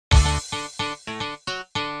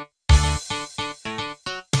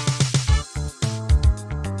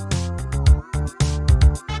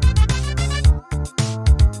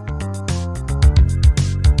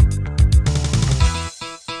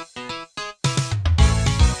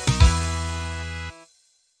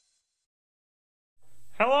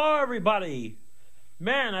everybody!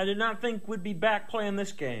 Man, I did not think we'd be back playing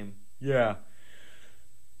this game. Yeah.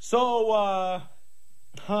 So,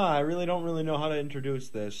 I really don't know how to introduce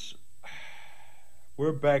this.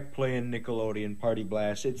 We're back playing Nickelodeon Party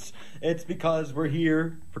Blast. It's because we're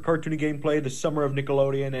here for Cartoony Gameplay, the summer of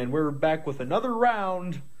Nickelodeon, and we're back with another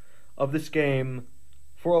round of this game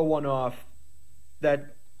for a one-off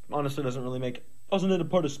that honestly doesn't really make... Wasn't it a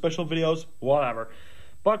part of special videos? Whatever.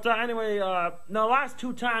 But anyway, now the last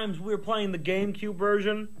two times we were playing the GameCube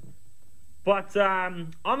version. But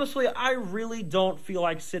honestly, I really don't feel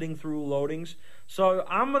like sitting through loadings. So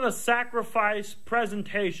I'm going to sacrifice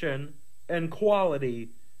presentation and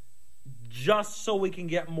quality just so we can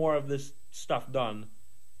get more of this stuff done.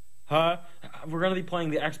 Huh? We're going to be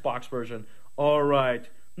playing the Xbox version. Alright.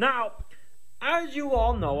 Now, as you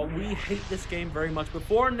all know, we hate this game very much.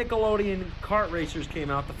 Before Nickelodeon Kart Racers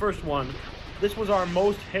came out, the first one, this was our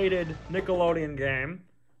most hated Nickelodeon game.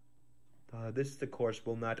 This, of course,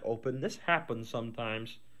 will not open. This happens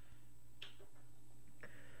sometimes.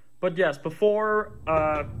 But yes, before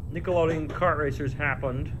Nickelodeon Kart Racers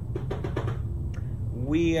happened,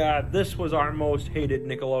 this was our most hated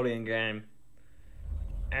Nickelodeon game.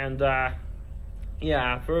 And,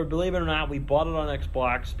 yeah, believe it or not, we bought it on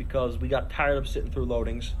Xbox because we got tired of sitting through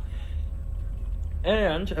loadings.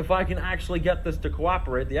 And if I can actually get this to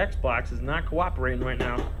cooperate, the Xbox is not cooperating right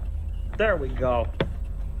now. There we go.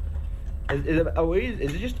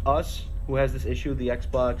 Is it just us who has this issue? The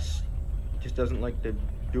Xbox just doesn't like to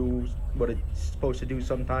do what it's supposed to do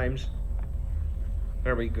sometimes.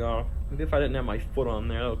 There we go. Maybe if I didn't have my foot on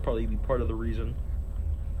there, that would probably be part of the reason.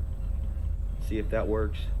 See if that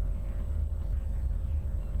works.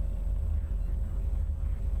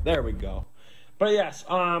 There we go. But yes,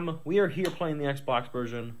 we are here playing the Xbox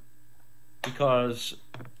version because,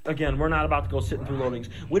 again, we're not about to go sitting through loadings.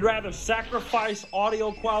 We'd rather sacrifice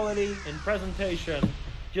audio quality and presentation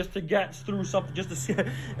just to get through something, just to see.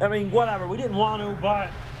 I mean, whatever. We didn't want to, but,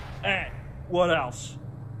 hey, what else?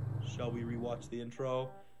 Shall we rewatch the intro?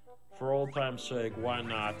 For old time's sake, why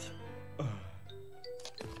not?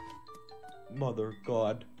 Mother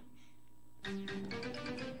God.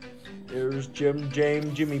 There's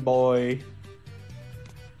Jimmy boy.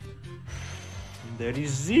 There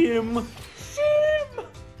is Zim.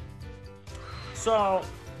 So,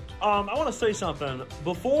 I want to say something.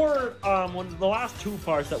 Before, when the last two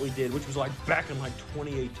parts that we did, which was like back in like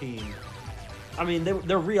 2018. I mean,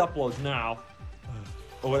 they're re-uploads now.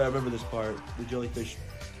 Oh, wait, I remember this part. The jellyfish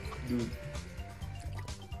dude.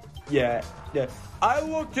 Yeah. I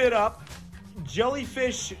looked it up.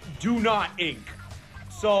 Jellyfish do not ink.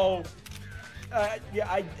 So,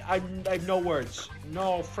 yeah, I have no words.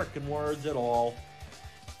 No frickin' words at all.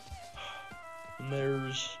 And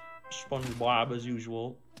there's SpongeBob as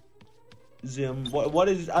usual. Zim. What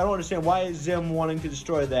is... I don't understand. Why is Zim wanting to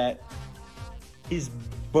destroy that? His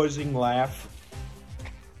buzzing laugh.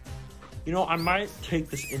 You know, I might take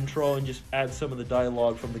this intro and just add some of the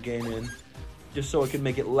dialogue from the game in. Just so it can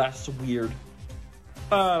make it less weird.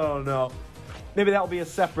 I don't know. Maybe that'll be a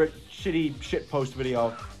separate shitty shitpost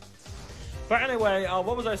video. But anyway,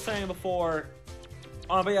 what was I saying before?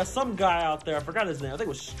 But yeah, some guy out there, I forgot his name, I think it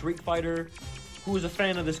was Street Fighter, who was a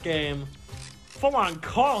fan of this game, full on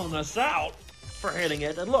calling us out for hating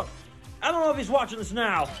it. And look, I don't know if he's watching this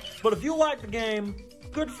now, but if you like the game,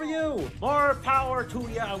 good for you. More power to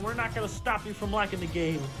you. We're not going to stop you from liking the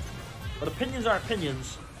game. But opinions are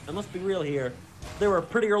opinions. And let's be real here. There were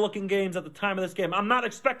prettier looking games at the time of this game. I'm not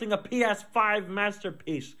expecting a PS5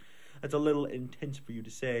 masterpiece. That's a little intense for you to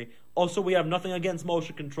say. Also, we have nothing against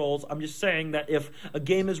motion controls. I'm just saying that if a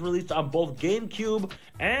game is released on both GameCube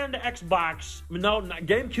and Xbox, no, not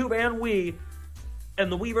GameCube and Wii,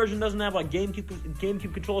 and the Wii version doesn't have like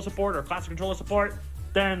GameCube controller support or classic controller support,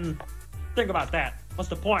 then think about that. What's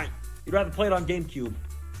the point? You'd rather play it on GameCube.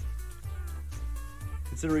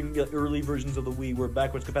 Considering the early versions of the Wii were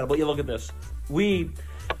backwards compatible. Yeah, look at this. Wii,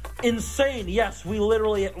 insane. Yes, we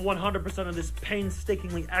literally at 100% of this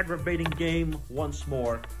painstakingly aggravating game once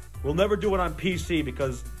more. We'll never do it on PC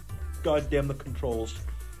because goddamn the controls.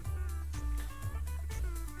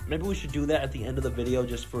 Maybe we should do that at the end of the video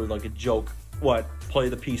just for like a joke. What? Play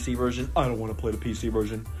the PC version? I don't want to play the PC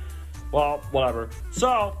version. Well, whatever.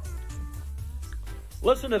 So,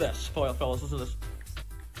 listen to this, fellas, listen to this.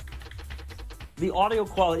 The audio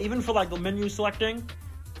quality, even for like the menu selecting,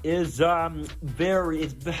 is it's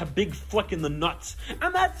a big flick in the nuts.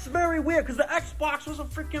 And that's very weird, because the Xbox was a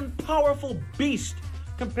freaking powerful beast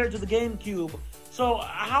compared to the GameCube. So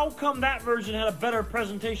how come that version had a better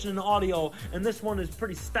presentation in audio, and this one is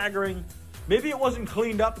pretty staggering? Maybe it wasn't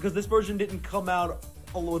cleaned up because this version didn't come out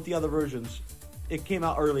along with the other versions. it came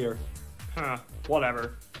out earlier. Huh,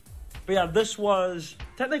 whatever. But yeah, this was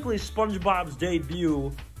technically SpongeBob's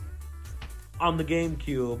debut on the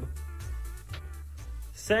GameCube.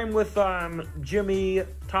 Same with Jimmy,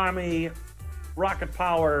 Tommy,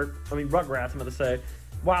 Rugrats, I'm going to say,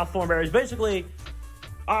 Wild Thornberrys. Basically,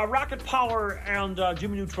 Rocket Power and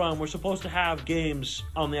Jimmy Neutron were supposed to have games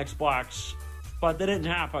on the Xbox, but they didn't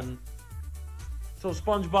happen. So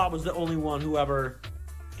SpongeBob was the only one who ever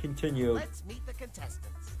continued. Let's meet the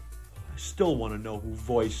contestants. I still want to know who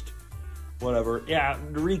voiced whatever. Yeah,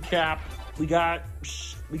 to recap, we got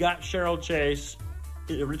Cheryl Chase,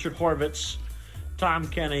 Richard Horvitz, Tom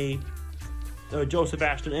Kenny, Joseph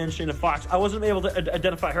Ashton, and Shayna Fox. I wasn't able to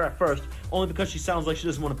identify her at first, only because she sounds like she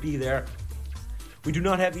doesn't want to be there. We do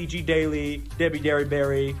not have E.G. Daily, Debbie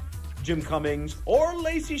Derryberry, Jim Cummings, or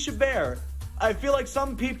Lacey Chabert. I feel like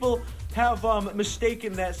some people have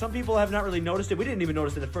mistaken that. Some people have not really noticed it. We didn't even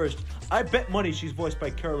notice it at first. I bet money she's voiced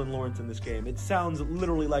by Carolyn Lawrence in this game. It sounds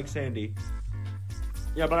literally like Sandy.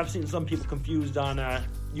 Yeah, but I've seen some people confused on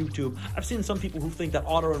YouTube. I've seen some people who think that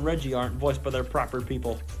Otto and Reggie aren't voiced by their proper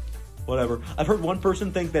people. Whatever. I've heard one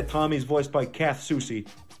person think that Tommy's voiced by Kath Soucie,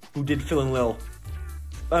 who did Phil and Lil.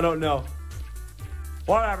 I don't know.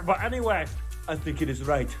 Whatever, but anyway, I think it is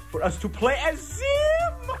right for us to play as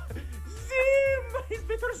Zim! Zim! He's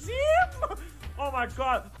Mr. Zim! Oh my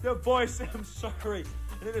god, the voice, I'm sorry.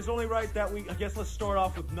 And it is only right that we, I guess let's start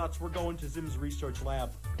off with nuts. We're going to Zim's research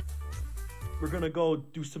lab. We're gonna go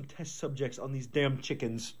do some test subjects on these damn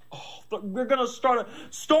chickens. Oh, we're gonna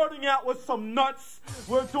starting out with some nuts.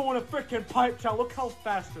 We're doing a freaking pipe challenge. Look how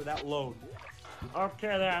faster that load.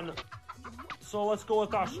 Okay then, so let's go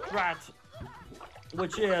with our strat,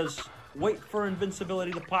 which is wait for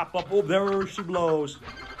invincibility to pop up. Oh, there she blows.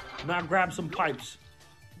 Now grab some pipes.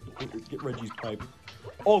 Get Reggie's pipe.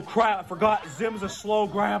 Oh crap, I forgot. Zim's a slow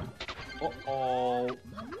grab. Uh-oh.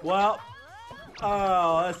 Well,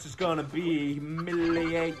 oh, this is gonna be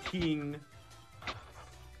humiliating.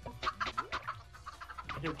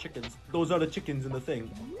 I hear chickens. Those are the chickens in the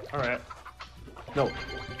thing. Alright. No.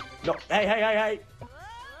 No. Hey, hey, hey, hey!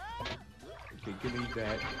 Okay, give me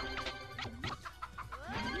that.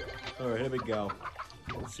 Alright, here we go.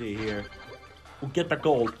 Let's see here. We'll get the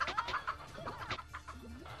gold.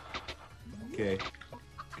 Okay.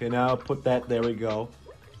 Okay, now put that, there we go.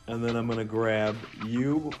 And then I'm gonna grab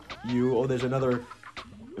you. Oh, there's another.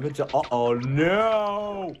 Uh-oh,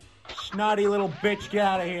 no! Snotty little bitch, get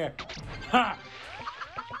out of here. Ha!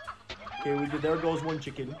 Okay, we did, there goes one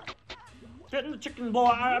chicken. Getting the chicken blow.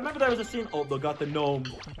 I remember there was a scene. Oh, they got the gnome.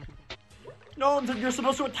 Gnomes, and you're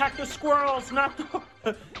supposed to attack the squirrels, not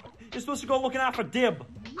the... You're supposed to go looking out for Dib.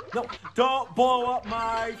 No, don't blow up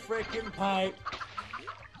my freaking pipe.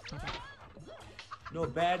 No,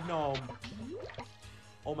 bad gnome.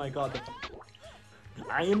 Oh my god.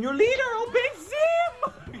 I am your leader, oh big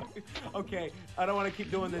Zim! Okay, I don't want to keep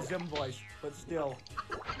doing the Zim voice, but still.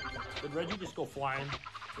 Did Reggie just go flying?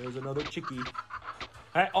 There's another chickie.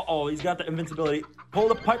 Hey, uh-oh, he's got the invincibility. Pull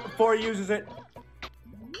the pipe before he uses it.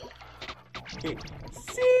 Okay,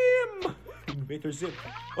 Zim! Invader Zim.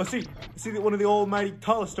 Oh, see one of the almighty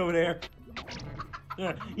tallest over there.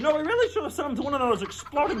 Yeah, you know, we really should have sent him to one of those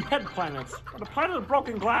exploding head planets. Or the planet of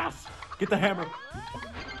broken glass. Get the hammer.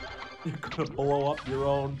 You're gonna blow up your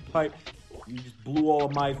own pipe. You just blew all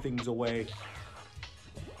of my things away.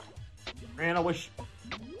 Man, I wish...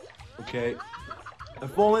 Okay.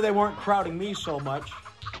 If only they weren't crowding me so much.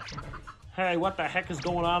 Hey, what the heck is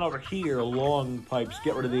going on over here? Long pipes.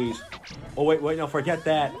 Get rid of these. Oh, wait, no, forget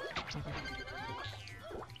that.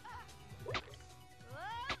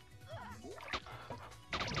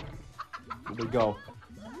 Here we go.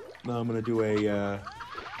 Now I'm gonna do a,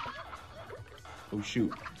 oh,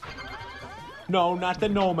 shoot. No, not the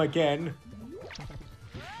gnome again.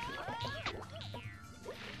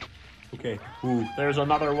 Okay. Ooh, there's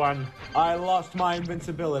another one. I lost my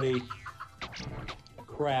invincibility.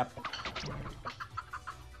 Crap.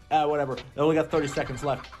 Whatever. I only got 30 seconds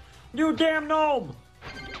left. You damn gnome!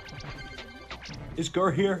 Is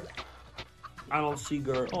Gur here? I don't see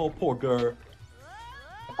Gur. Oh, poor Gur.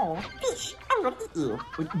 Oh, I'm gonna eat you.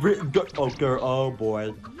 Oh, Gur. Oh,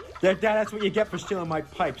 boy. That's what you get for stealing my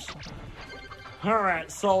pipes. Alright,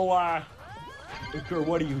 so, Gur,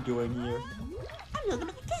 what are you doing here?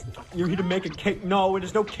 You're here to make a cake? No,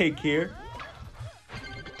 there's no cake here.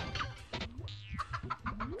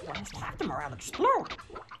 Let's have them around explode.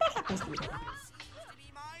 That happens to me.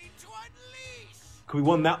 We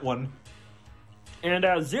won that one. And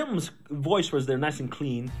Zim's voice was there, nice and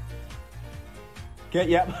clean. Okay,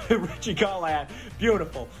 yeah, Richie Callahan.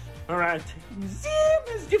 Beautiful. Alright. Zim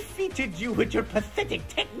has defeated you with your pathetic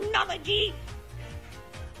technology.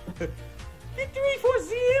 Victory for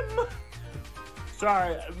Zim!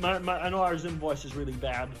 Sorry, I know our Zim voice is really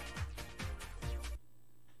bad.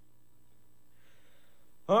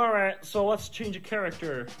 Alright, so let's change a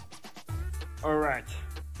character. Alright.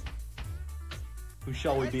 Who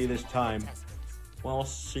shall we be this time? Well,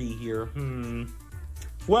 let's see here.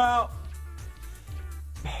 Well,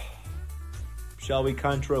 shall we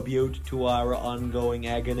contribute to our ongoing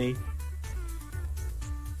agony?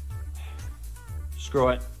 Screw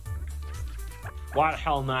it. Why the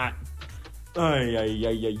hell not? Well,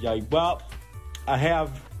 I have...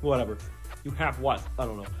 whatever. You have what? I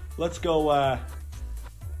don't know. Let's go,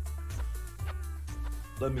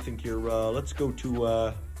 let me think here. Let's go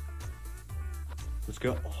to, let's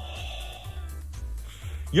go... Oh.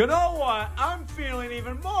 You know what? I'm feeling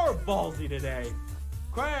even more ballsy today.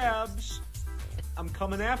 Krabs, I'm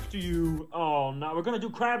coming after you. Oh, no. We're going to do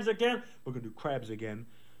Krabs again? We're going to do Krabs again.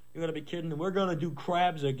 You're going to be kidding. We're going to do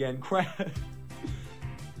Krabs again. Krabs.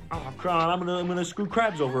 Oh, I'm gonna screw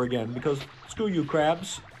Krabs over again, because screw you,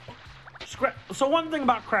 Krabs. So one thing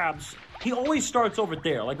about Krabs, he always starts over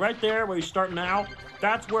there. Like right there where he's starting now,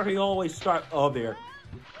 that's where he always starts. Oh, there.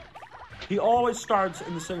 He always starts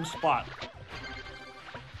in the same spot.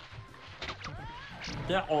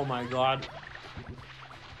 Yeah, oh my god.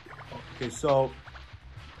 Okay, so...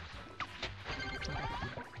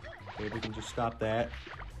 okay, we can just stop that.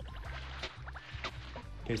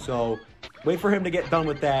 Okay, so... wait for him to get done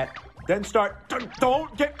with that. Then start...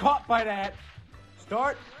 don't get caught by that!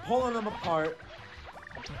 Start pulling them apart.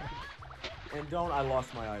 And don't... I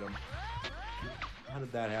lost my item. How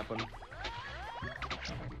did that happen?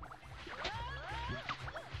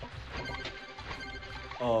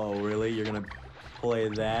 Oh, really? You're gonna play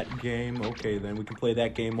that game? Okay, then we can play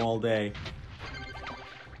that game all day.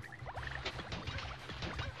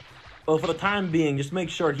 Well, for the time being, just make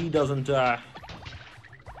sure he doesn't, yeah,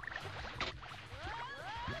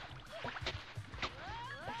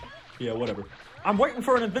 whatever. I'm waiting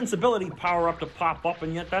for an invincibility power-up to pop up,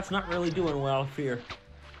 and yet that's not really doing well here.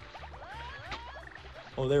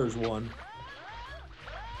 Oh, there's one.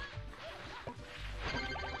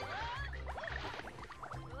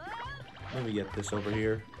 Let me get this over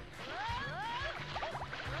here.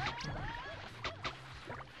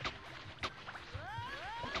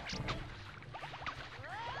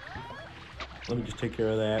 Let me just take care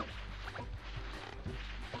of that.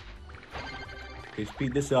 Okay,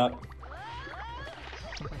 speed this up.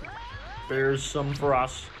 There's some for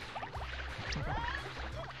us.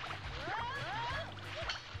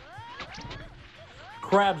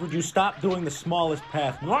 Krabs, would you stop doing the smallest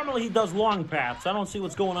path? Normally he does long paths. I don't see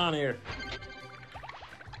what's going on here.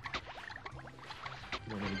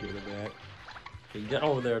 I'm gonna get rid of that. Okay, get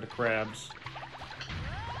over there to Krabs.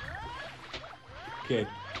 Okay.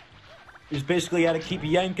 You just basically got to keep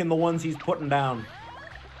yanking the ones he's putting down.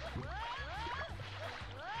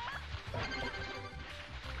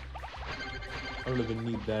 I don't even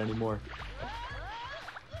need that anymore.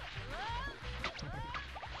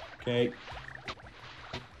 Okay.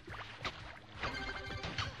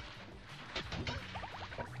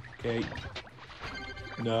 Okay.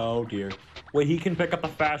 No, dear. Wait, he can pick up the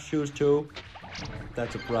fast shoes too?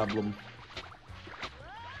 That's a problem.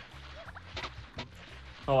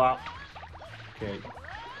 Oh, wow. Okay.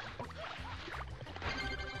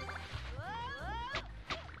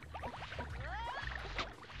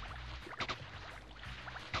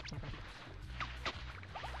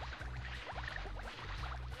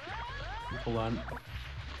 Hold on.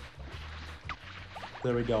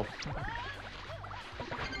 There we go.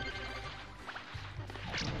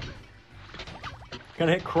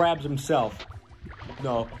 Gonna hit Krabs himself.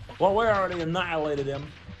 No. Well, we already annihilated him.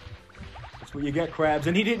 That's what you get, Krabs.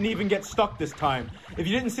 And he didn't even get stuck this time. If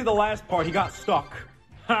you didn't see the last part, he got stuck.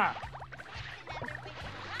 Ha!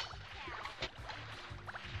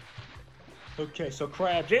 Okay, so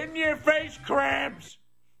Krabs. In your face, Krabs!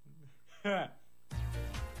 Sorry.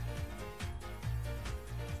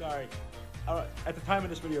 At the time of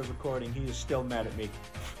this video's recording, he is still mad at me.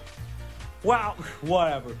 Wow,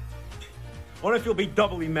 whatever. What if he'll be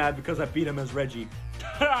doubly mad because I beat him as Reggie?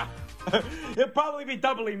 He'll probably be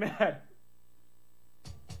doubly mad.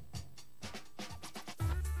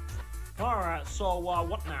 Alright, so,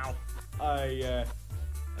 what now? I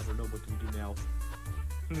don't know what to do now.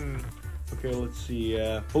 Okay, let's see,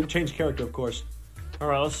 oh, change character, of course.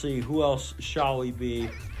 Alright, let's see, who else shall we be?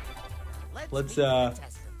 Let's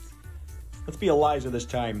be Eliza this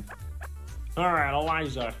time. Alright,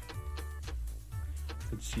 Eliza.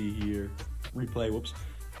 Let's see here. Replay, whoops.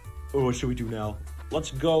 Oh, what should we do now?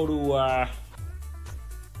 Let's go to,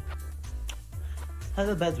 How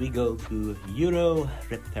about we go to Euro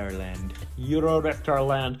Reptarland? Euro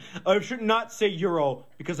Reptarland. I should not say Euro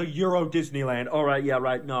because of Euro Disneyland. All right, yeah,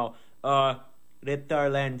 right. No,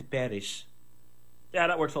 Reptarland Paris. Yeah,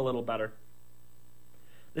 that works a little better.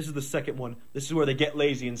 This is the second one. This is where they get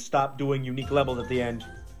lazy and stop doing unique levels at the end.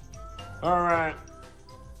 All right.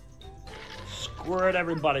 Squirt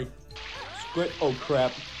everybody. Squirt. Oh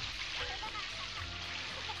crap.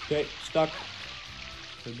 Okay, stuck.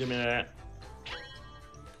 So give me that.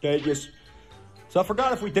 Okay, just... So I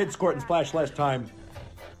forgot if we did squirt and splash last time.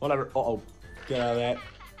 Whatever. Uh-oh. Get out of that.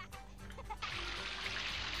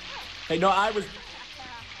 Hey, no, I was...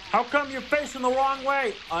 How come you're facing the wrong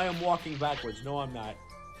way? I am walking backwards. No, I'm not.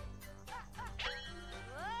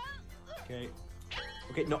 Okay.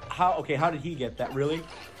 Okay, no, how... Okay, how did he get that? Really?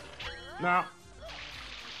 No.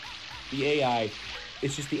 The AI.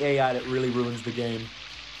 It's just the AI that really ruins the game.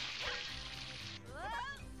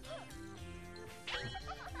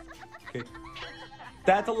 Okay.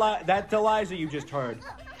 That's Eliza you just heard.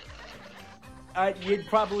 You'd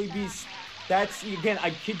probably be... That's, again, I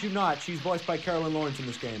kid you not, she's voiced by Carolyn Lawrence in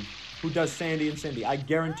this game, who does Sandy and Cindy. I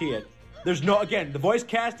guarantee it. There's no... Again, the voice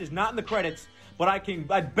cast is not in the credits, but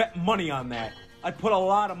I'd bet money on that. I'd put a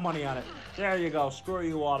lot of money on it. There you go. Screw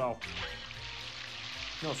you, Otto.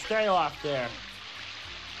 No, stay off there.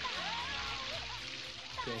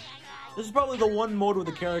 Okay. This is probably the one mode where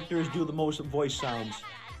the characters do the most voice sounds.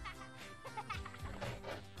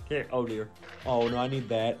 Okay. Oh, dear. Oh, no, I need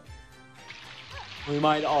that. We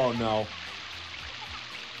might... Oh, no.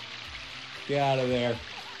 Get out of there.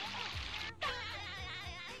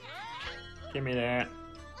 Give me that.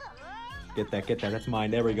 Get that, get that. That's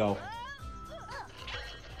mine. There we go.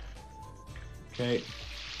 Okay.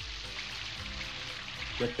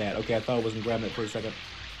 Get that. Okay, I thought I wasn't grabbing it for a second.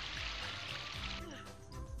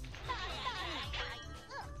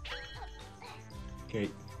 Okay.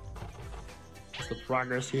 What's the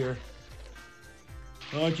progress here?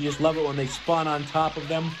 Oh, don't you just love it when they spawn on top of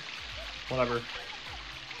them? Whatever.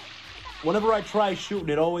 Whenever I try shooting,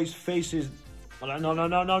 it always faces... No, no, no,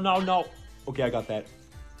 no, no, no, no. Okay, I got that.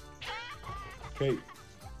 Okay.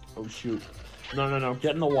 Oh, shoot. No, no, no.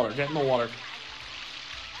 Get in the water. Get in the water.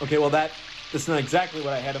 Okay, well, that's not exactly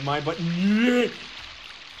what I had in mind, but... I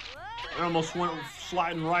almost went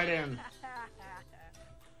sliding right in.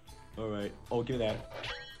 All right. Oh, do that.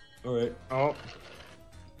 All right. Oh.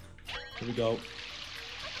 Here we go.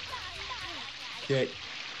 Okay.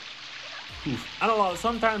 Oof. I don't know.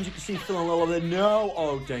 Sometimes you can see feeling a little bit. No.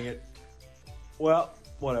 Oh, dang it. Well,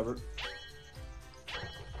 whatever.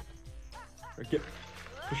 Get,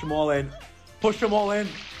 push them all in. Push them all in.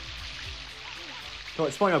 Go,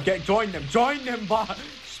 SpongeBob, join them. Join them, Bob.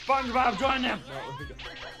 SpongeBob, join them.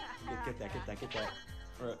 No, get that.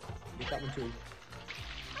 All right. Get that one too.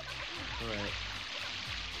 All right.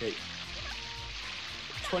 Okay.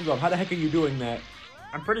 SpongeBob, how the heck are you doing that?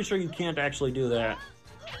 I'm pretty sure you can't actually do that.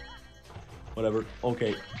 Whatever.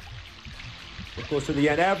 Okay. We're close to the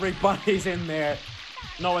end. Everybody's in there.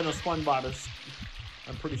 No, I know SpongeBob is.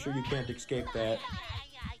 I'm pretty sure you can't escape that.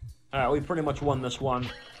 Alright, we pretty much won this one.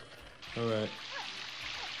 Alright.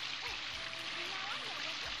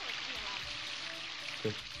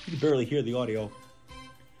 Okay. You can barely hear the audio.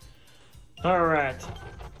 Alright.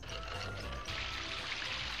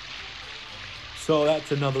 So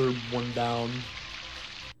that's another one down.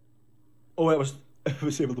 Oh, I was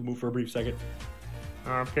able to move for a brief second.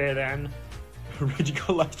 Okay, then. Reggie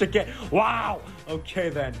go last again. Wow! Okay,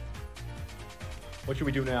 then. What should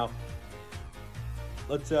we do now?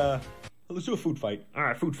 Let's do a food fight.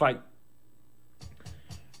 Alright, food fight.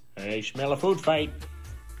 Hey, smell a food fight.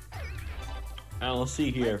 Now, let's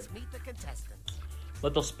see here. Let's meet the contestants.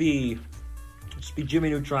 Let us be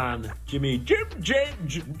Jimmy Neutron. Jim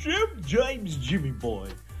James, Jimmy boy.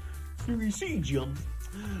 You see, Jim.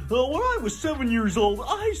 When I was 7 years old,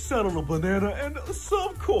 I sat on a banana, and so,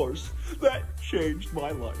 of course, that changed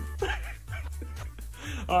my life.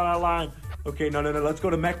 Line. Okay, no, let's go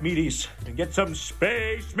to McMeaty's and get some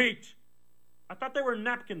space meat. I thought they were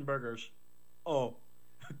napkin burgers. Oh,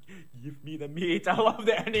 give me the meat. I love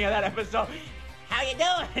the ending of that episode. How you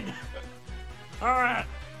doing? All right.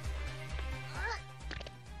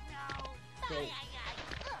 Okay.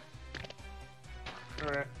 All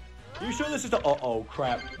right. Are you sure this is the... Uh-oh,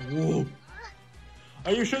 crap. Whoa.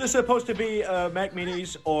 Are you sure this is supposed to be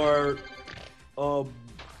McMeaty's or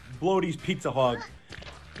Bloaty's Pizza Hog?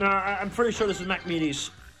 No, I'm pretty sure this is McMeaty's.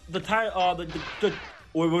 Wait,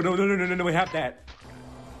 no, we have that.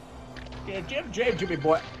 Yeah, Jimmy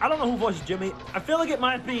boy. I don't know who voiced Jimmy. I feel like it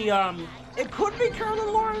might be, it could be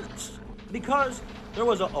Carolyn Lawrence, because there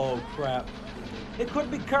was a... Oh, crap. It could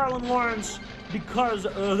be Carolyn Lawrence, because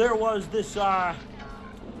there was this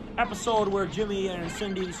episode where Jimmy and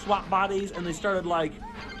Cindy swapped bodies and they started like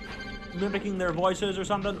mimicking their voices or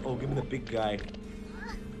something. Oh, give me the big guy.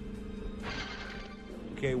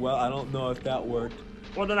 Okay, well, I don't know if that worked.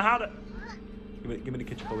 Well, then how to... Give me the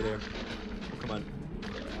ketchup over there. Oh, come on.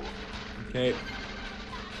 Okay.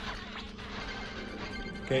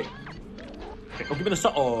 Okay. Oh, give me the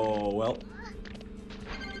salt. Oh, well.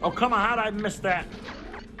 Oh, come on, how did I miss that?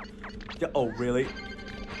 Oh, really?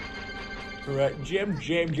 Alright, Jim.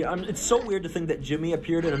 It's so weird to think that Jimmy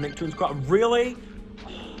appeared in a Nicktoons crossover. Really?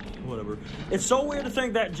 Whatever. It's so weird to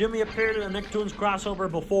think that Jimmy appeared in a Nicktoons crossover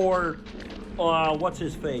before, what's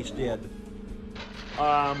his face did?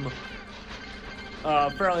 Fairly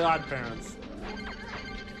Odd Parents.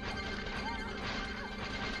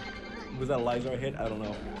 Was that a Lizard hit? I don't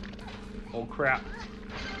know. Oh, crap.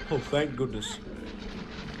 Oh, thank goodness.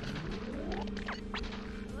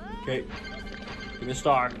 Okay. Give me a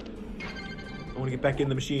star. I want to get back in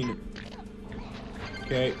the machine.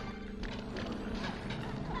 Okay.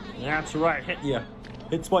 That's right. Hit ya.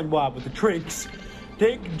 Hit SpongeBob with the drinks.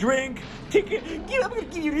 Take a drink. Take it. I'm going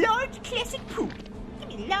to give you large classic poop.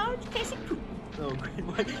 Give me large classic poop. Oh,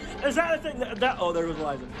 great. Is that a thing that oh, there goes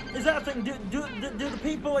Eliza. Is that a thing? Do the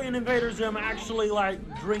people in Invader Zim actually like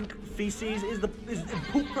drink feces? Is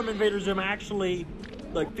poop from Invader Zim actually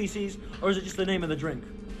like feces, or is it just the name of the drink?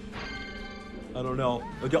 I don't know.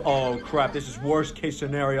 Oh crap! This is worst case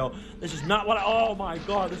scenario. This is not what. Oh my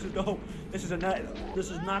god! This is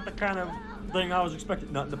not the kind of thing I was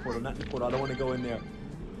expecting. Not in the portal. Not in the portal. I don't want to go in there.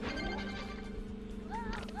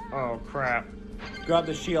 Oh crap! Grab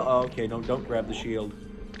the shield. Oh, okay. Don't grab the shield.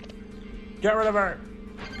 Get rid of her.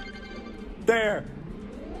 There.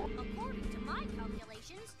 According to my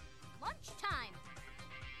calculations, lunchtime.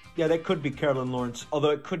 Yeah, that could be Carolyn Lawrence.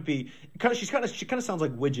 Although it could be, she kind of sounds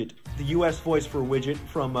like Widget, the U.S. voice for Widget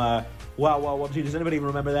from Wow Wow Wumpsie. Does anybody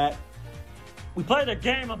remember that? We played a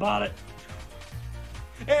game about it.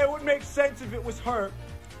 Hey, it would make sense if it was her,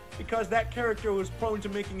 because that character was prone to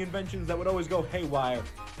making inventions that would always go haywire,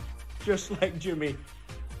 just like Jimmy.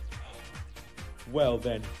 Well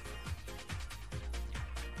then.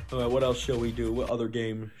 All right, what else shall we do? What other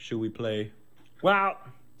game should we play? Well,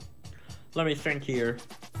 let me think here.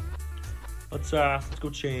 Let's go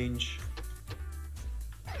change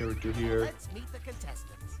character here. Let's meet the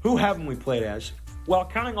contestants. Who haven't we played as? Well,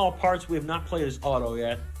 counting all parts, we have not played as Otto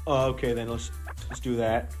yet. Oh, okay, then let's do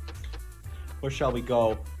that. Where shall we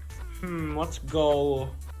go? Let's go.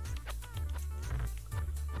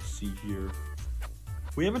 Let's see here.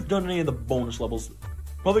 We haven't done any of the bonus levels,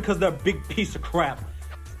 probably because they're a big piece of crap.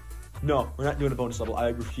 No, we're not doing a bonus level. I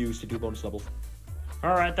refuse to do bonus level.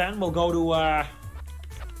 All right, then we'll go to.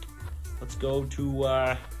 Let's go to.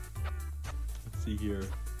 Let's see here.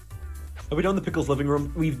 Have we done the Pickles living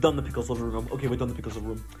room? We've done the Pickles living room. Okay, we've done the Pickles living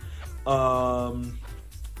room.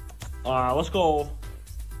 Let's go.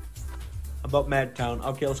 About Madtown.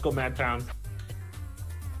 Okay, let's go Madtown.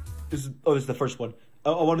 This is the first one. I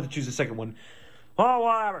wanted to choose the second one. Oh,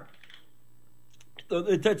 whatever.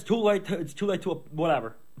 It's too late. It's too late to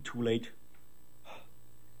whatever. Too late.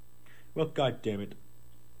 Well, god damn it.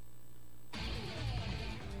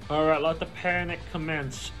 All right, let the panic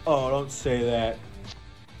commence. Oh, don't say that.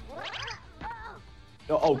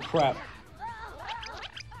 Oh crap.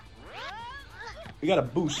 We got a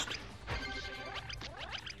boost.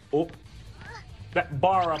 Oh. That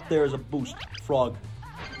bar up there is a boost. Frog.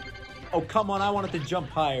 Oh, come on. I wanted to jump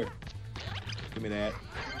higher. Give me that.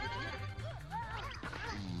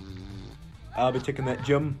 I'll be taking that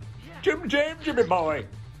Jimmy boy.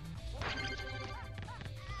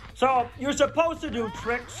 So, you're supposed to do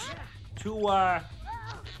tricks to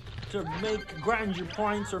grind your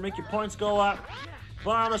points or make your points go up.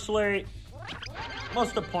 But honestly,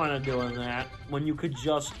 what's the point of doing that when you could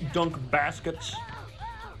just dunk baskets?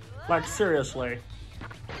 Like, seriously.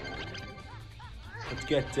 Let's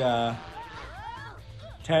get,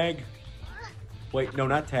 Tag. Wait, no,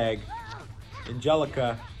 not Tag.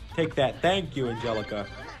 Angelica. Take that. Thank you, Angelica.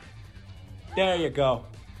 There you go.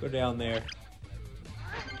 Go down there.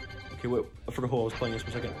 Okay, wait. I forgot who I was playing this for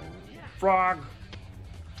a second. Frog.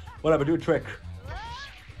 Whatever, do a trick.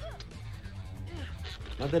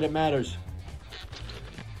 Not that it matters.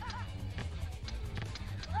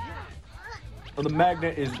 Oh, the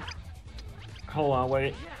magnet is... Hold on,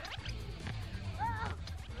 wait.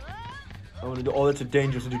 I want to do... Oh, that's a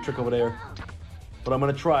dangerous to do trick over there. But I'm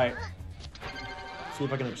going to try it. See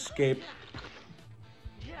if I can escape.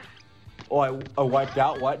 Oh, I wiped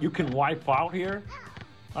out? What? You can wipe out here?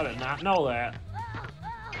 I did not know that.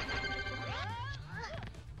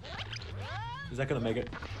 Is that going to make it?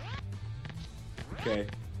 Okay.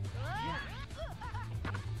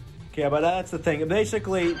 Okay, but that's the thing.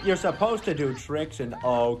 Basically, you're supposed to do tricks and...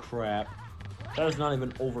 Oh, crap. That is not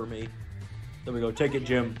even over me. There we go. Take it,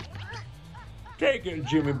 Jim. Take it,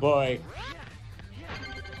 Jimmy boy.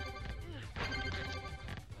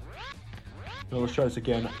 No, let's try this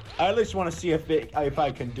again. I at least want to see if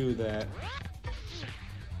I can do that.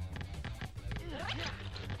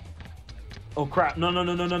 Oh, crap. No.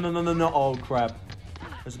 Oh, crap.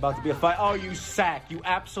 There's about to be a fight. Oh, you sack. You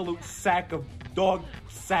absolute sack of dog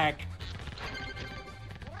sack.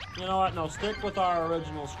 You know what? No, stick with our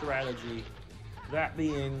original strategy. That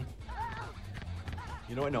being...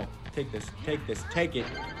 You know what? No. Take this. Take this. Take it.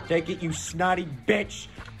 Take it, you snotty bitch.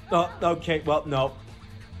 Oh, okay. Well, no.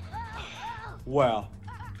 Well.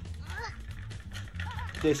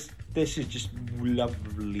 This is just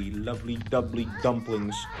lovely, lovely, doubly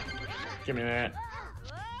dumplings. Give me that.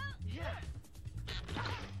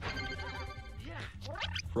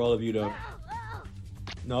 For all of you to...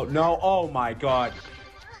 No, oh my god.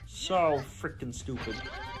 So freaking stupid.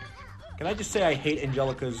 Can I just say I hate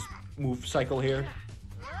Angelica's move cycle here?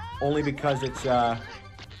 Only because it's,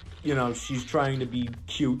 you know, she's trying to be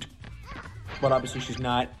cute. But obviously she's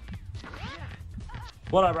not.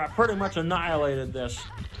 Whatever, I pretty much annihilated this.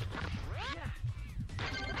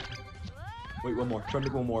 Wait, one more. Try to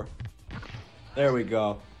make one more. There we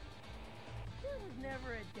go. There was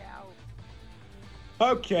never a doubt.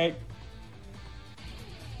 Okay.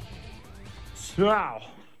 So,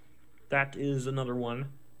 that is another one.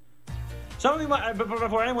 Some of you might,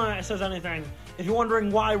 before anyone says anything, if you're wondering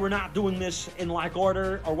why we're not doing this in like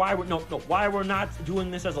order, or why we're not doing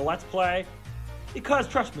this as a Let's Play, because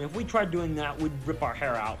trust me, if we tried doing that, we'd rip our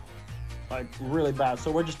hair out. Like, really bad.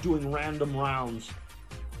 So we're just doing random rounds.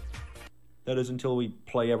 That is until we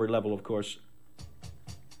play every level, of course.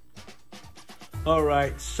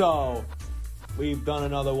 Alright, so we've done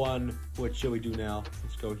another one. What should we do now?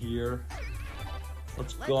 Let's go here.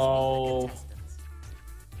 Let's go.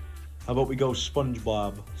 How about we go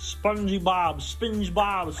SpongeBob? Spongy Bob, Spinge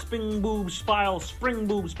Bob, Spin Boob, Spile, Spring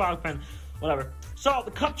Boob, Spile Pen, whatever. So, the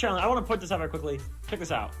cup challenge, I want to put this out very quickly. Check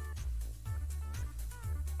this out.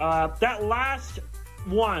 That last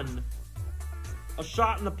one, a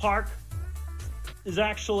shot in the park, is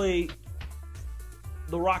actually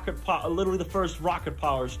the literally the first rocket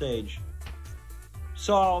power stage.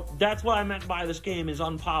 So that's what I meant by this game is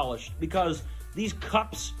unpolished, because these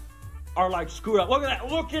cups are like screwed up. Look at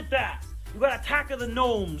that! Look at that! You got Attack of the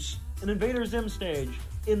Gnomes, an Invader Zim stage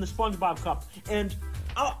in the SpongeBob cup, and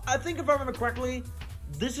I think if I remember correctly,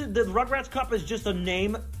 the Rugrats cup is just a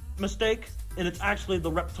name mistake, and it's actually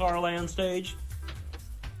the Reptar Land stage.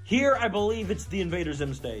 Here, I believe it's the Invader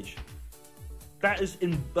Zim stage. That is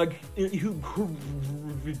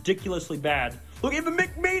ridiculously bad. Look, even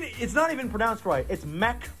McMeaties. It's not even pronounced right. It's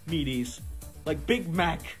McMeaties, like Big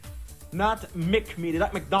Mac, not McMeaties,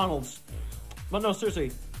 not McDonald's. But no,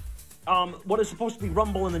 seriously, what is supposed to be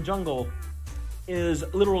Rumble in the Jungle is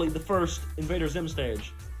literally the first Invader Zim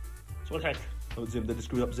stage. So what the heck? Oh, Zim, did they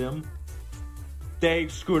screw up Zim? They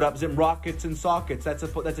screwed up Zim. Rockets and Sockets. That's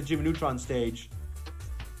a Jimmy Neutron stage.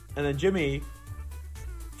 And then Jimmy...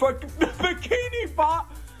 For Bikini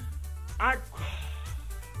Bot!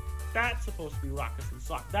 That's supposed to be Rockets and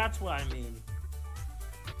Sockets. That's what I mean.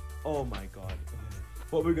 Oh my god.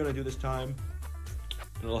 What we're gonna do this time...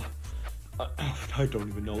 I don't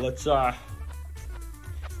even know. Let's go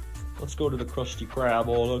to the Krusty Krab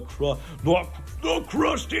or the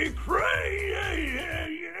Krusty Krab.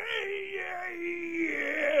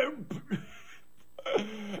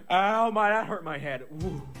 Ow, that hurt my head.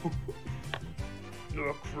 Ooh.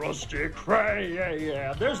 The Krusty Krab.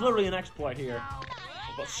 Yeah. There's literally an exploit here,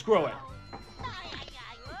 but screw it.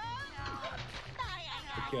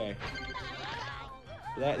 Okay.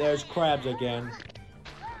 There's crabs again.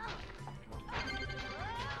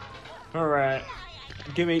 Alright.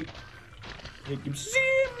 Give me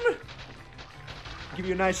Zim! Give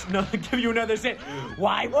you a nice, give you another Zim.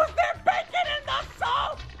 Why was there bacon in the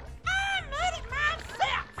salt? I made it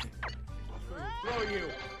myself! Throw you.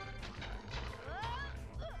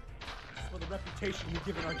 For the reputation you've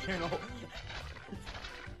given our channel.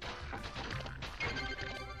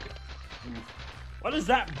 What is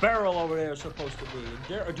that barrel over there supposed to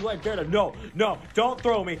be? Or do I dare to? No, don't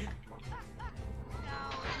throw me.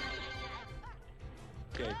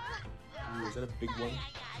 Okay. Ooh, is that a big one?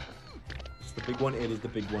 Is the big one? It is the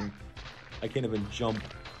big one. I can't even jump.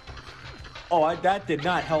 Oh, that did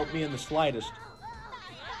not help me in the slightest.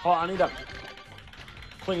 Oh, I need a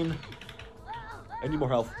clean. I need more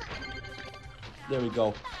health. There we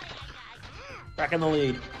go. Back in the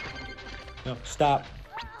lead. No, stop.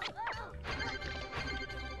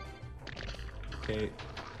 Okay.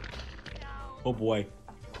 Oh boy.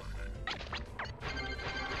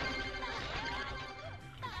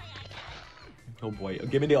 Oh boy.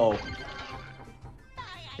 Give me the O.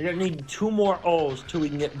 You're gonna need 2 more O's till we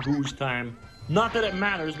can get Goose time. Not that it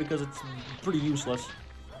matters because it's pretty useless.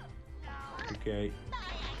 Okay.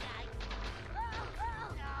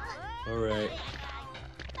 Alright.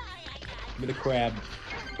 Give me the crab.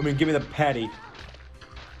 I mean, give me the patty.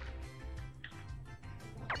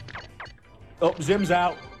 Oh, Zim's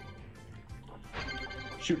out.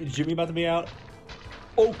 Shoot, is Jimmy about to be out?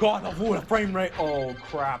 Oh god, the frame rate. Oh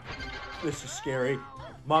crap. This is scary.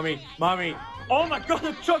 Mommy. Oh my god,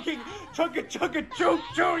 I'm chugging,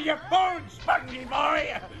 chew, your phone, spongy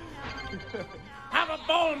boy. Have a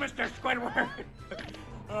bowl, Mr. Squidward.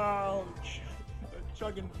 Oh,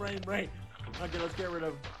 chugging frame rate. Okay, let's get rid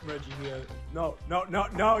of Reggie here. No,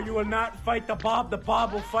 you will not fight the Bob. The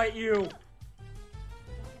Bob will fight you.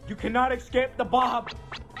 You cannot escape the Bob.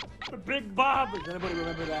 The big Bob. Does anybody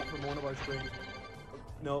remember that from one of our streams?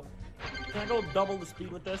 No. Can I go double the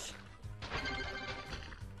speed with this?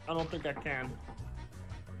 I don't think I can.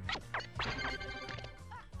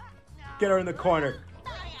 Get her in the corner.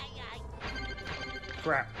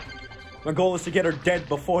 Crap. My goal is to get her dead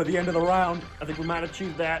before the end of the round. I think we might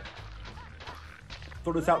achieve that.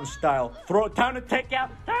 Throw this out in style. Time to take out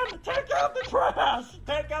the trash!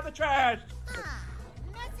 Take out the trash!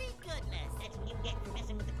 Nutty goodness. That's what you get for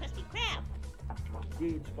messing with the Krusty Krab.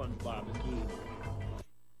 Indeed, SpongeBob, indeed.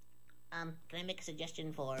 Can I make a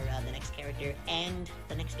suggestion for the next character and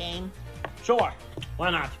the next game? Sure.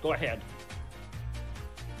 Why not? Go ahead.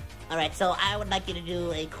 Alright, so I would like you to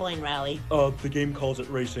do a coin rally. The game calls it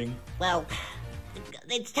racing. Well,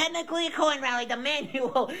 it's technically a coin rally, the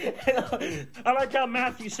manual. I like how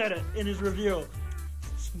Matthew said it in his review.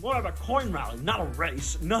 It's more of a coin rally, not a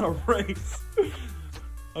race. Not a race.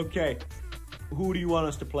 Okay. Who do you want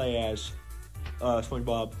us to play as?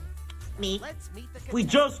 SpongeBob. Me. We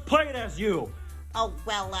just played as you! Oh,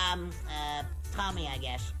 well, Tommy, I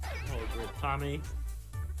guess. Oh, great. Tommy.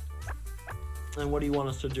 And what do you want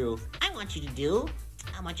us to do? I want you to go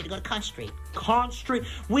to Conch Street. Conch Street?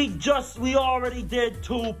 We already did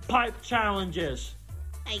 2 pipe challenges.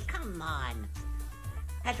 Hey, come on.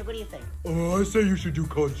 Patrick, what do you think? I say you should do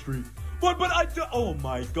Conch Street. But I do. Oh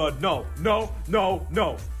my god, no.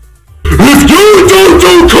 If you don't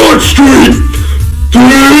do Conch Street,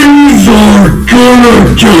 things are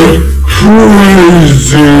gonna get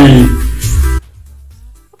crazy.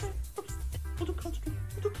 We'll do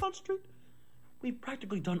Conch Street. We've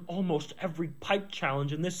practically done almost every pipe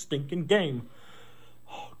challenge in this stinking game.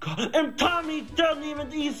 Oh god, and Tommy doesn't even,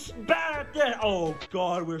 he's bad at that. Oh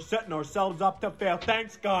god, we're setting ourselves up to fail.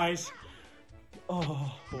 Thanks, guys.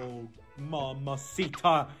 Oh,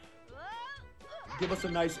 mamacita. Give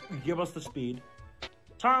us the speed.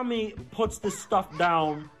 Tommy puts this stuff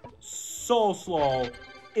down so slow,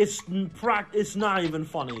 it's not even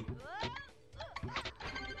funny.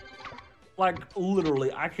 Like,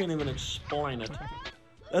 literally, I can't even explain it.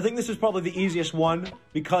 I think this is probably the easiest one,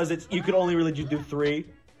 because you could only really do 3.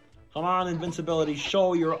 Come on, Invincibility,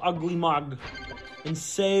 show your ugly mug, and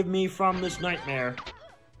save me from this nightmare.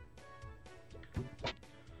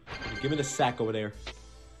 Give me the sack over there.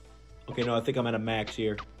 Okay, no, I think I'm at a max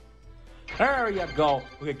here. There you go.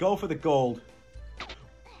 Okay, go for the gold.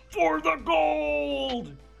 For the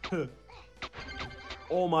gold!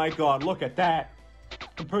 Oh my god, look at that.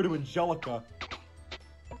 Compared to Angelica.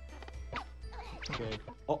 Okay.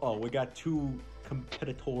 Uh-oh, we got 2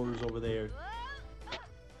 competitors over there.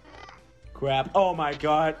 Crap. Oh my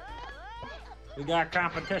god. We got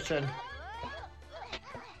competition.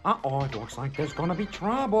 Uh-oh, it looks like there's gonna be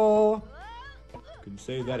trouble. Couldn't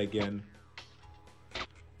say that again.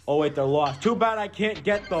 Oh wait, they're lost. Too bad I can't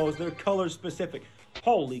get those. They're color specific.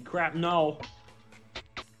 Holy crap, no.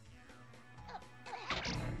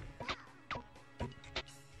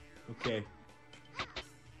 Okay.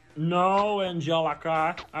 No,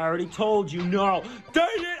 Angelica. I already told you no. Dang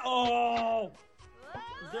it! Oh!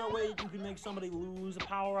 Is there a way you can make somebody lose a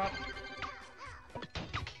power-up?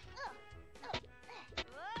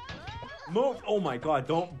 Move! Oh my god,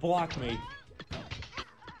 don't block me.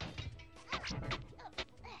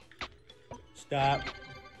 Stop.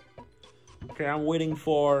 Okay, I'm waiting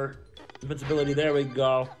for invincibility. There we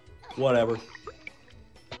go. Whatever.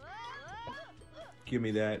 Give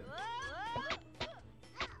me that.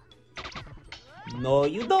 No,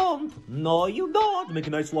 you don't. No, you don't. Make a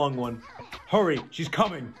nice long one. Hurry, she's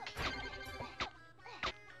coming.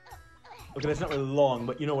 Okay, that's not really long,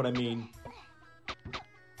 but you know what I mean.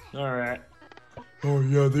 Alright. Oh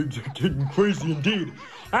yeah, they're getting crazy indeed.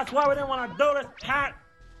 That's why we didn't want to do this, cat.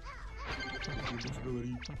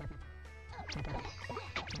 Invincibility.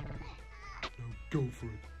 Now go for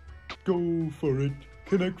it. Go for it.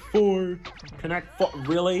 Connect 4. Connect 4.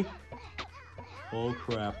 Really? Oh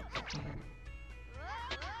crap.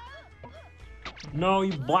 No,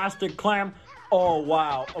 you blasted clam. Oh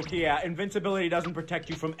wow. Okay, yeah. Invincibility doesn't protect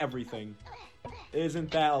you from everything.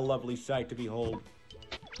 Isn't that a lovely sight to behold?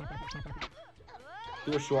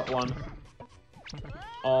 Do a short one.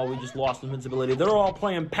 Oh, we just lost invincibility. They're all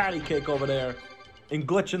playing patty cake over there and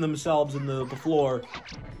glitching themselves in the floor.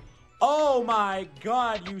 Oh my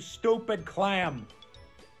god, you stupid clam.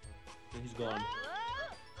 He's gone.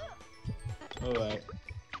 Alright.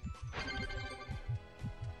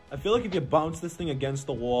 I feel like if you bounce this thing against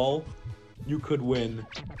the wall, you could win.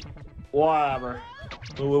 Whatever.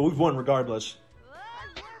 Well, we've won regardless.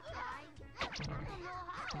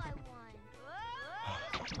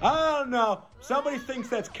 I don't know. Somebody thinks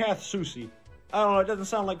that's Kath Susie. I don't know. It doesn't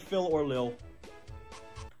sound like Phil or Lil.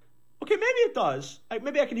 Okay, maybe it does.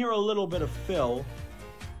 Maybe I can hear a little bit of Phil.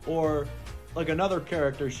 Or, like, another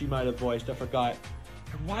character she might have voiced. I forgot.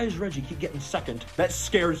 And why does Reggie keep getting second? That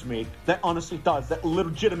scares me. That honestly does. That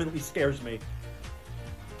legitimately scares me.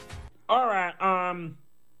 Alright,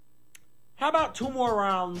 how about 2 more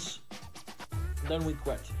rounds? Then we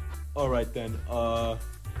quit. Alright then, but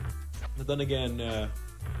then again,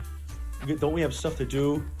 don't we have stuff to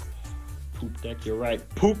do? Poop deck, you're right.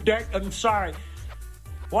 Poop deck, I'm sorry.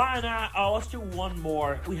 Why not? Oh, let's do 1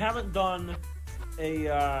 more. We haven't done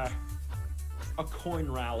a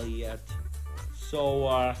coin rally yet.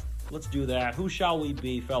 So, let's do that. Who shall we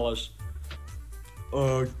be, fellas?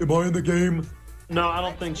 Am I in the game? No, I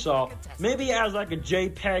don't think so. Maybe as like a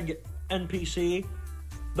JPEG NPC.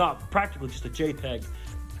 No, practically just a JPEG.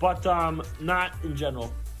 But, not in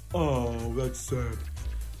general. Oh, that's sad.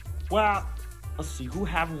 Well, let's see. Who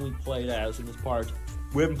haven't we played as in this part?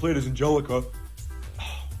 We haven't played as Angelica.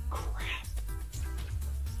 Oh, crap.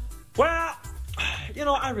 Well, you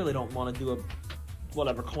know, I really don't want to do a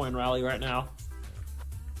whatever coin rally right now.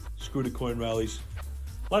 Screw the coin rallies.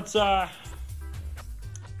 Let's, I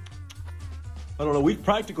don't know, we've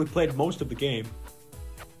practically played most of the game.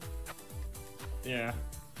 Yeah.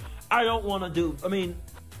 I don't want to do, I mean,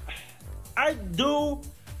 I do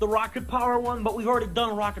the rocket power one, but we've already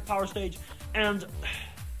done a rocket power stage, and,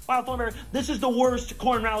 Wild Thunder, this is the worst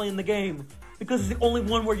coin rally in the game, because it's the only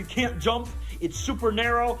one where you can't jump, it's super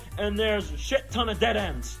narrow, and there's a shit ton of dead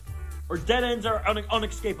ends. Or dead ends are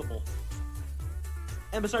unescapable.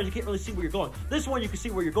 And besides, you can't really see where you're going. This one, you can see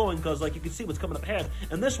where you're going because, like, you can see what's coming up ahead.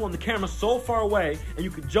 And this one, the camera's so far away, and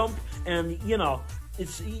you can jump, and, you know,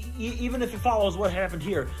 it's even if it follows what happened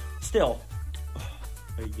here, still.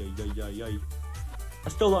 I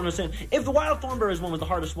still don't understand. If the Wild Thornberries one was the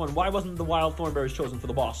hardest one, why wasn't the Wild Thornberries chosen for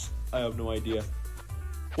the boss? I have no idea.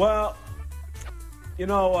 Well, you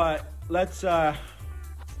know what? Let's,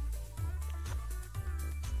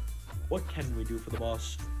 what can we do for the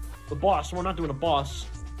boss? The boss, we're not doing a boss.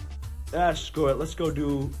 Ah, screw it. Let's go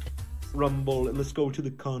do Rumble and let's go to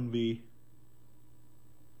the convy.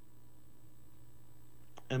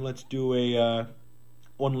 And let's do a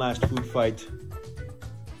one last food fight.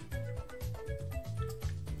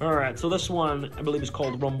 Alright, so this one I believe is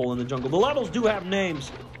called Rumble in the Jungle. The levels do have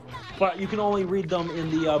names, but you can only read them in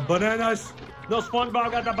the bananas. No,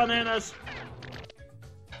 SpongeBob got the bananas.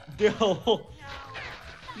 Dill.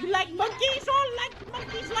 You like monkeys? All like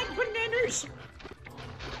monkeys like bananas.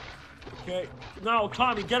 Okay. No,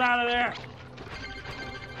 Tommy, get out of there.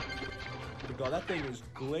 God, that thing is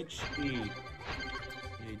glitchy.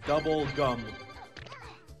 A double gum.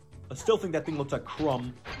 I still think that thing looks like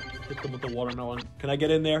Crumb. Hit them with the watermelon. Can I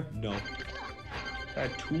get in there? No. I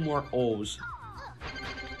had 2 more O's.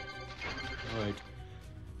 Alright.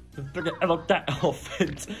 Look, that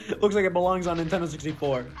elephant. Looks like it belongs on Nintendo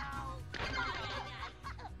 64.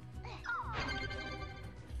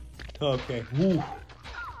 Okay. Woo.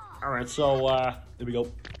 Alright, so, there we go.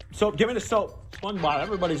 Soap, give me the soap. SpongeBob,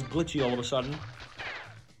 everybody's glitchy all of a sudden.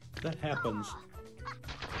 That happens.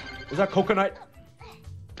 Is that coconut?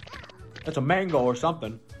 That's a mango or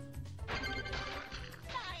something.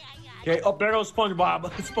 Okay, oh, there goes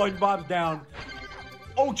SpongeBob. SpongeBob's down.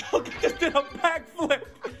 Oh, Angelica just did a backflip.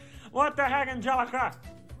 What the heck, Angelica?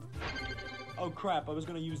 Oh, crap, I was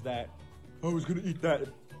gonna use that. I was gonna eat that.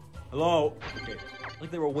 Hello? Okay. Like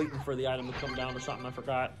they were waiting for the item to come down or something, I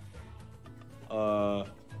forgot. Hello?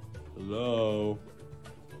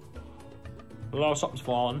 Hello, something's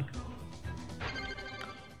falling.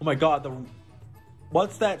 Oh my god,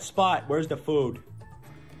 what's that spot? Where's the food?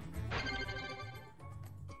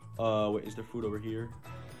 Wait, is there food over here?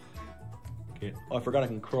 Okay. Oh, I forgot I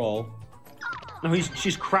can crawl. No,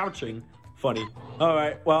 she's crouching. Funny.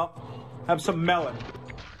 Alright, well, have some melon.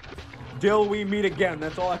 Till we meet again,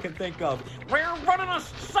 that's all I can think of. We're running a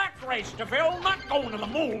sack race, DeVille, not going to the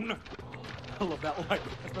moon. I love that line.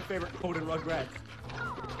 That's my favorite quote in Rugrats.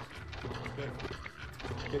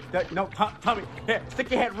 No, Tommy, here, stick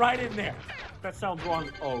your head right in there. That sounds wrong.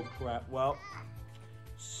 Oh, crap. Well,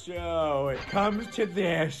 so it comes to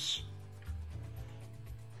this.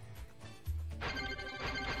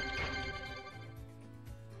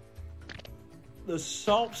 The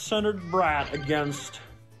self-centered brat against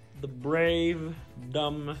the brave,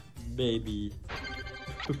 dumb baby.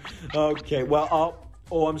 Okay, well,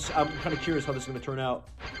 I'm kind of curious how this is going to turn out.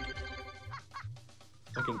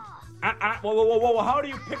 Okay. Whoa, how do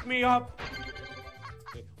you pick me up?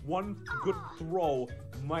 Okay, one good throw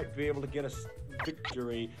might be able to get us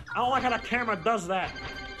victory. I don't like how the camera does that.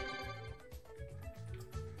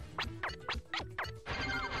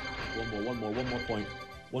 One more point.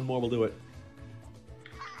 One more will do it.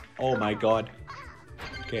 Oh my god.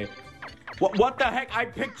 Okay. What the heck? I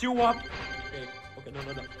picked you up! Okay, no.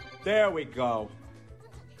 There we go.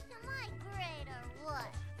 Am I great or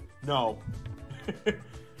what? No.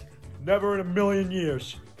 Never in a million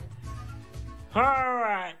years.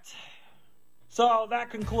 Alright. So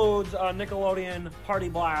that concludes Nickelodeon Party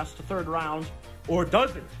Blast, the third round. Or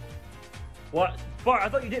does it? What? Bart, I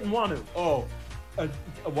thought you didn't want to. Oh.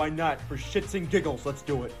 Why not? For shits and giggles, let's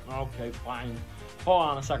do it. Okay, fine. Hold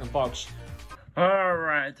on a second, folks.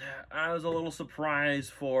 Alright. I was a little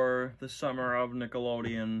surprised for the summer of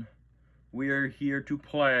Nickelodeon. We are here to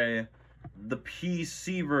play the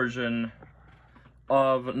PC version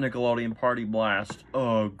of Nickelodeon Party Blast.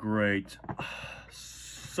 Oh, great.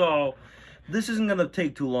 So, this isn't going to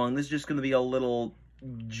take too long. This is just going to be a little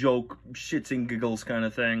joke, shits and giggles kind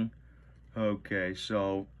of thing. Okay,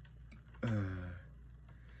 so... whatever.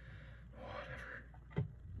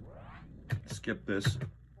 Skip this.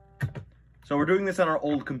 So we're doing this on our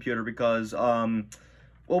old computer because, well,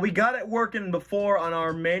 we got it working before on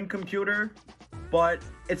our main computer, but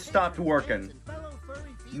it stopped working.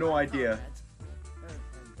 No idea.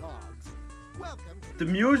 The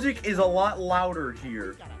music is a lot louder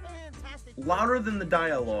here. Louder than the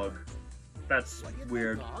dialogue. That's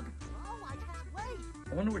weird.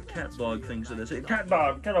 I wonder what Cat Dog thinks of this. Hey, Cat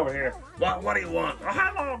Dog, get over here. What do you want? Oh,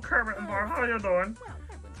 hello, Kermit and Bart. How are you doing?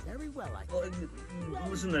 Very well,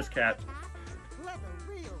 Listen to this, Cat. Let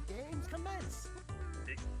the real games commence.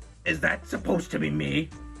 Is that supposed to be me?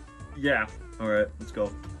 Yeah. Alright, let's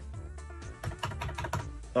go.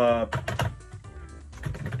 Bart,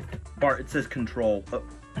 it says control.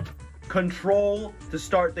 Control to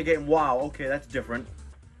start the game. Wow, okay, that's different.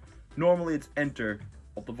 Normally it's enter.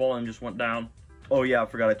 Oh, the volume just went down. Oh yeah, I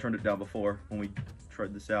forgot I turned it down before when we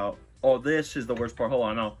tried this out. Oh, this is the worst part. Hold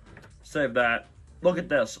on, no. Save that. Look at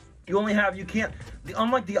this. You can't,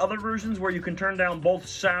 unlike the other versions where you can turn down both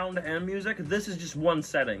sound and music, this is just one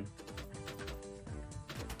setting.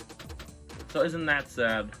 So isn't that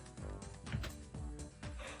sad?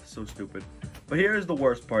 So stupid. But here's the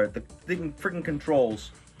worst part, the freaking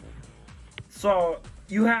controls. So,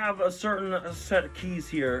 you have a certain set of keys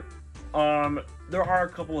here. There are a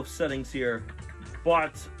couple of settings here.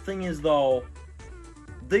 But, thing is though,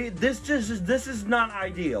 this is not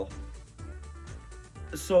ideal.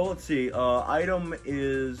 So let's see, item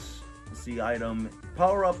is, item,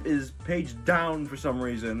 power up is page down for some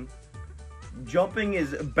reason, jumping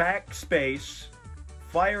is backspace,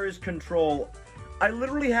 fire is control. I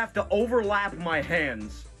literally have to overlap my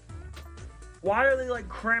hands. Why are they like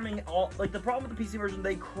cramming all, like the problem with the PC version,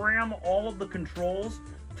 they cram all of the controls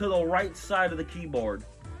to the right side of the keyboard.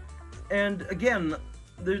 And again,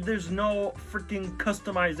 there's no freaking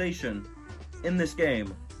customization in this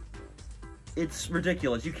game. It's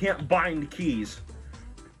ridiculous. You can't bind keys.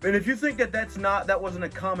 And if you think that that wasn't a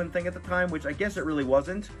common thing at the time, which I guess it really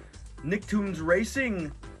wasn't, Nicktoons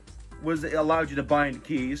Racing allowed you to bind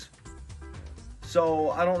keys. So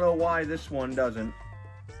I don't know why this one doesn't.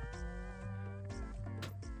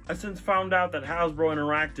 I since found out that Hasbro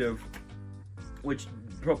Interactive, which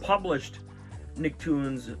published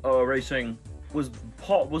Nicktoons Racing, was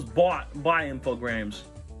bought by Infogrames.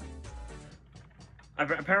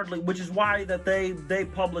 Apparently, which is why that they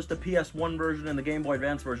published the PS1 version and the Game Boy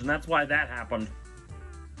Advance version. That's why that happened.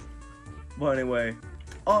 But anyway,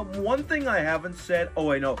 one thing I haven't said. Oh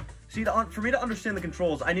wait, no. See, for me to understand the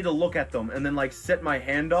controls, I need to look at them and then like set my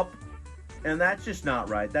hand up, and that's just not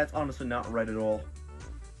right. That's honestly not right at all.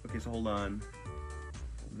 Okay, so hold on.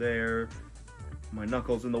 There, my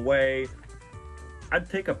knuckles in the way. I'd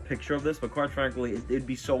take a picture of this, but quite frankly, it'd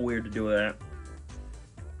be so weird to do that.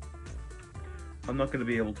 I'm not going to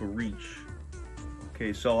be able to reach.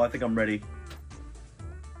 Okay, so I think I'm ready.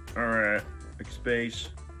 Alright. Space.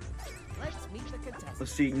 Let's meet the contestants.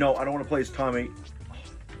 Let's see. No, I don't want to play as Tommy.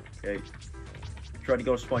 Okay. Try to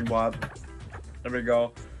go SpongeBob. There we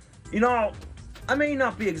go. You know, I may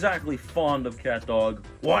not be exactly fond of Cat Dog.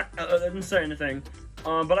 What? I didn't say anything.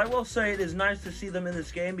 But I will say it is nice to see them in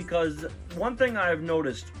this game because one thing I've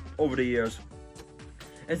noticed over the years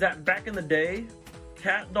is that back in the day,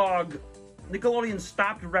 Cat Dog, Nickelodeon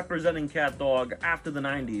stopped representing Cat Dog after the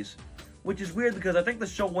 90s, which is weird because I think the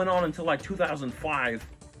show went on until like 2005.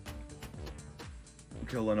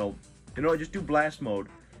 Okay, Leno. You know, just do blast mode.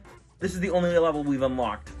 This is the only level we've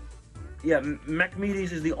unlocked. Yeah,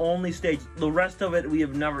 Mechmedes is the only stage. The rest of it we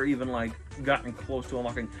have never even like gotten close to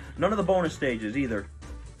unlocking. None of the bonus stages either.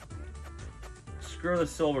 Screw the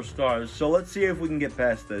silver stars. So let's see if we can get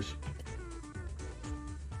past this.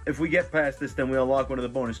 If we get past this, then we unlock one of the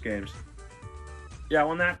bonus games. Yeah,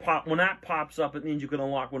 when that pops up, it means you can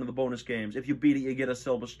unlock one of the bonus games. If you beat it, you get a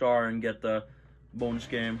silver star and get the bonus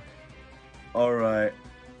game. All right.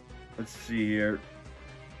 Let's see here.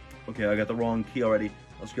 Okay, I got the wrong key already.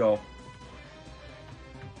 Let's go.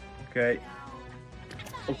 Okay.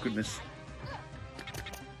 Oh, goodness.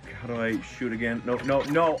 How do I shoot again? No, no,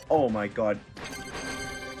 no. Oh, my God.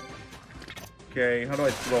 Okay, how do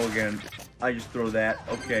I throw again? I just throw that.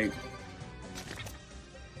 Okay.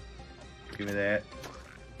 Give me that.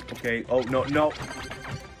 Okay. Oh, no, no.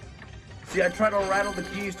 See, I try to rattle the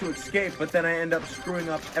keys to escape, but then I end up screwing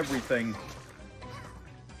up everything.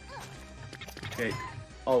 Okay.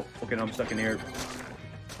 Oh, okay, now I'm stuck in here.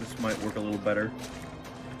 This might work a little better.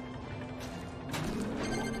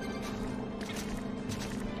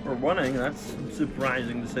 For running, that's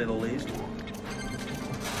surprising to say the least.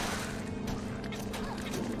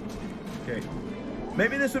 Okay.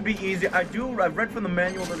 Maybe this would be easy. I've read from the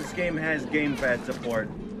manual that this game has gamepad support.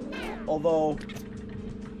 Although,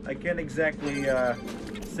 I can't exactly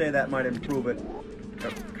say that might improve it.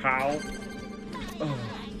 Cow. Oh.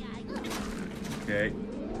 Okay.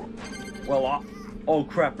 Well, oh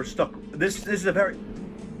crap, we're stuck. This is a very...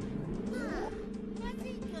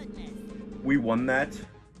 We won that.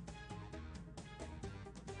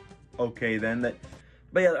 Okay, then that...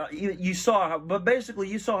 But yeah, you saw how, but basically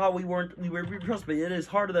you saw how we were trust me, it is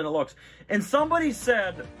harder than it looks. And somebody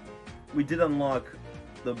said we did unlock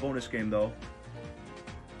the bonus game though.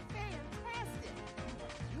 Fantastic!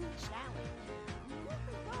 New challenge.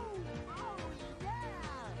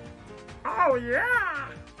 Oh yeah!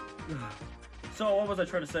 So what was I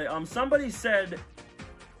trying to say? Somebody said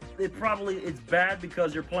it's bad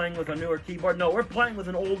because you're playing with a newer keyboard. No, we're playing with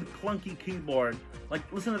an old clunky keyboard. Like,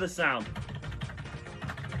 listen to the sound.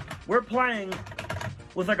 We're playing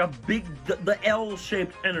with like a big, the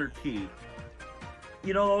L-shaped enter key.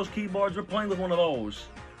 You know those keyboards? We're playing with one of those.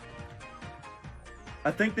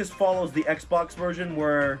 I think this follows the Xbox version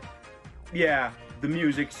where, yeah, the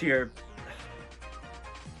music's here.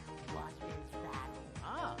 What is that?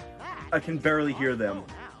 Ah, that. I can barely hear them.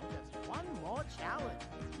 Now, just one more challenge.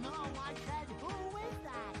 No, I said, who is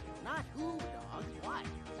that? Not who, dog. What?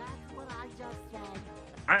 That's what I just said.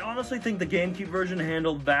 I honestly think the GameCube version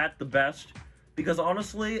handled that the best. Because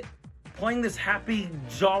honestly, playing this happy,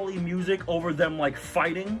 jolly music over them like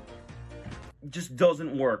fighting just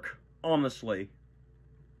doesn't work. Honestly.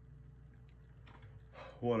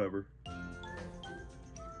 Whatever.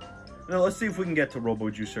 Now let's see if we can get to Robo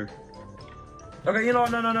Juicer. Okay, you know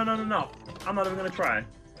what? No. I'm not even gonna try.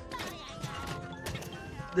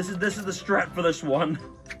 This is the strat for this one.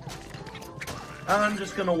 I'm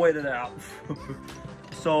just gonna wait it out.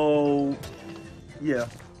 So, yeah.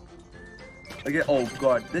 Again, oh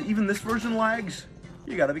god, even this version lags?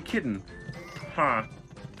 You gotta be kidding. Huh.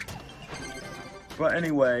 But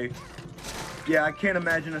anyway, yeah, I can't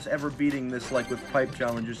imagine us ever beating this like with Pipe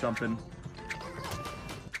Challenge or something.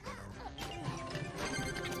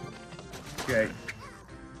 Okay.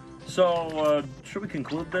 So, should we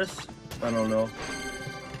conclude this? I don't know.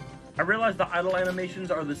 I realize the idle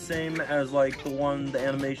animations are the same as like the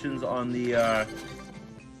animations on the,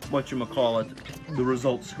 whatchamacallit, the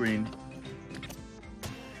results screen.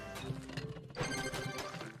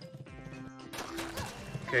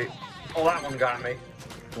 Okay. Oh, that one got me.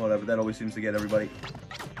 Whatever, that always seems to get everybody.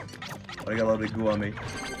 I got a lot of goo on me.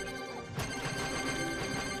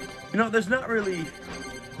 You know, there's not really...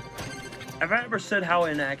 Have I ever said how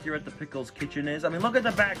inaccurate the Pickles kitchen is? I mean, look at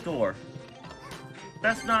the back door.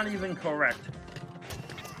 That's not even correct.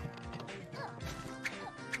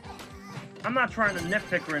 I'm not trying to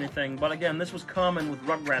nitpick or anything, but again, this was common with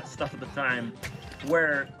Rugrats stuff at the time,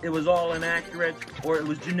 where it was all inaccurate, or it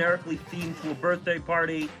was generically themed to a birthday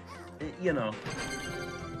party, you know.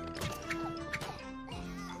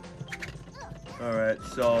 Alright,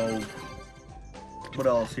 so... what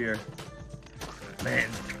else here? Man,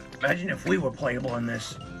 imagine if we were playable in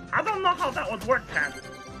this. I don't know how that would work, Pat.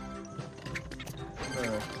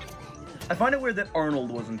 I find it weird that Arnold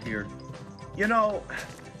wasn't here. You know,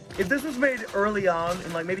 if this was made early on,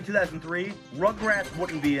 in like maybe 2003, Rugrats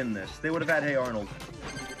wouldn't be in this. They would have had Hey Arnold.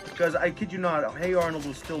 Because I kid you not, Hey Arnold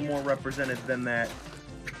was still more represented than that.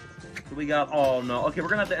 So we got, oh no. Okay, we're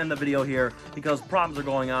gonna have to end the video here because problems are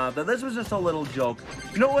going on. This was just a little joke.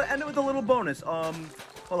 You know what? End it with a little bonus. Hold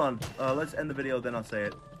on. Let's end the video, then I'll say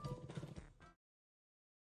it.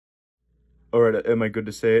 Alright, am I good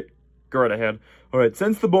to say it? Go right ahead. Alright,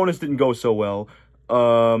 since the bonus didn't go so well,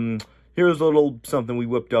 here's a little something we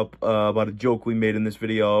whipped up about a joke we made in this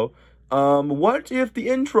video. What if the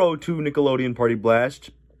intro to Nickelodeon Party Blast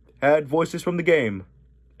had voices from the game?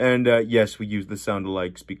 And, yes, we use the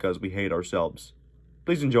sound-alikes because we hate ourselves.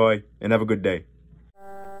 Please enjoy, and have a good day.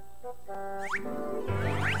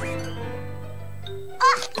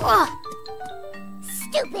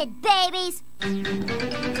 Stupid babies!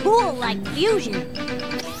 Cool like fusion.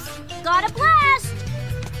 Got a blast!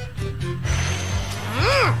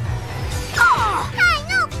 Hey,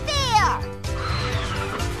 no fear!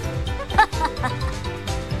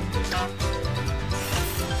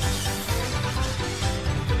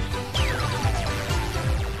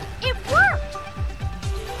 It worked!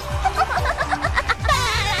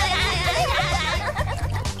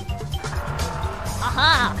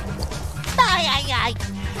 Aha! Ay, ay, ay.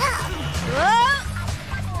 Whoa!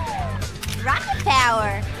 Rocket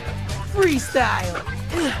power! Freestyle.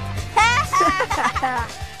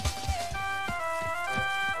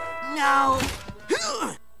 No.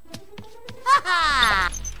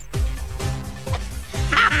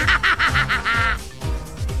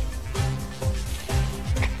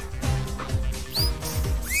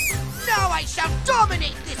 Now I shall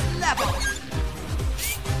dominate this level.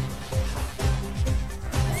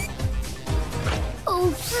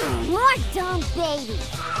 Oops, more dumb babies.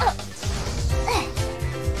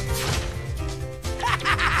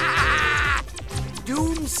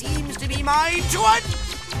 Doom seems to be my twin.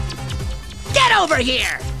 Get over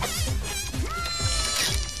here!